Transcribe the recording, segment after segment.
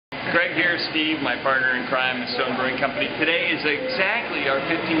Greg here, Steve, my partner in crime at Stone Brewing Company. Today is exactly our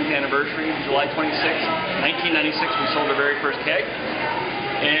 15th anniversary, July 26th, 1996. We sold our very first keg.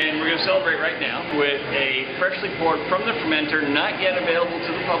 And we're going to celebrate right now with a freshly poured from the fermenter, not yet available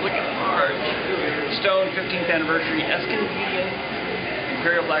to the public at large, Stone 15th Anniversary Escondidian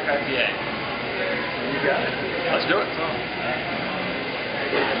Imperial Black IPA. You got it. Let's do it.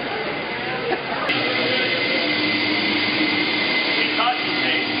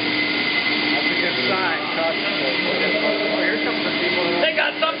 That's a good sign. Oh, here comes the people. They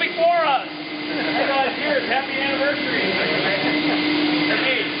got some before us. Hey guys, cheers. Happy anniversary.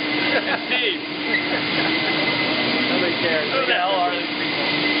 Steve. Nobody cares. Who the hell are these people?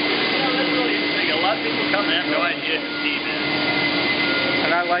 That's really interesting. A lot of people come and have no idea who Steve is.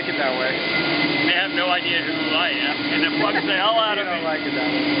 And I like it that way. They have no idea who I am. And it bugs the hell out of me. I don't like it that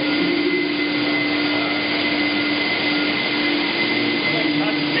way.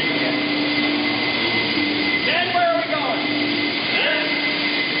 Ken, where are we going?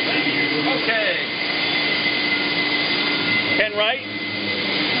 Okay. Ken Wright,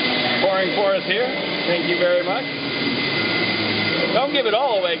 pouring for us here. Thank you very much. Don't give it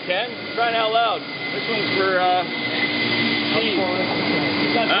all away, Ken. Trying out loud. This one's for Steve.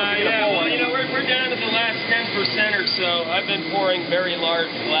 Yeah, well, you know, we're down to the last 10% or so. I've been pouring very large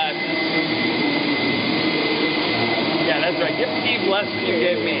glasses. Yeah, that's right. Give Steve less than you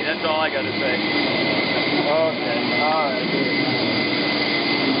gave me. That's all I got to say. Okay. All right.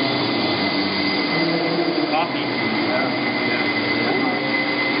 Coffee.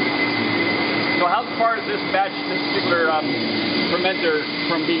 So how far is this batch, this particular fermenter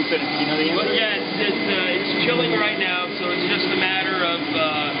from being finished? You know the answer? Well, yeah, it's chilling right now, so it's just a matter of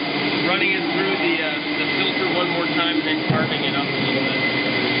running it through the filter one more time and then carving it up a little bit.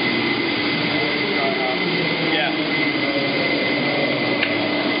 Yeah.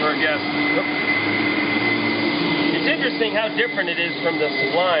 For a guess. It's interesting how different it is from the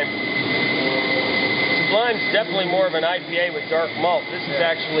Sublime. Sublime's definitely more of an IPA with dark malt. This is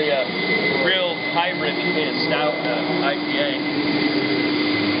actually a real hybrid between a stout and an IPA.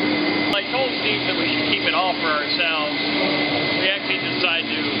 I told Steve that we should keep it all for ourselves. We actually decided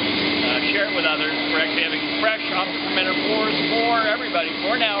to share it with others. We're actually having fresh off the fermenter pours for everybody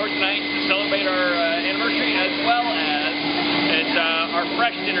for an hour tonight to celebrate our anniversary, as well as it's our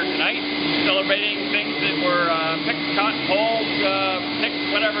fresh dinner tonight, celebrating things that were picked, caught, pulled, picked,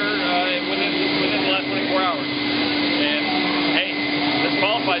 whatever, within the last 24 hours. And hey, this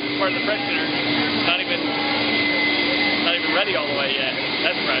qualifies as part of the fresh dinner. Not even ready all the way yet.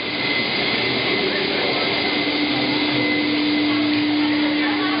 That's fresh.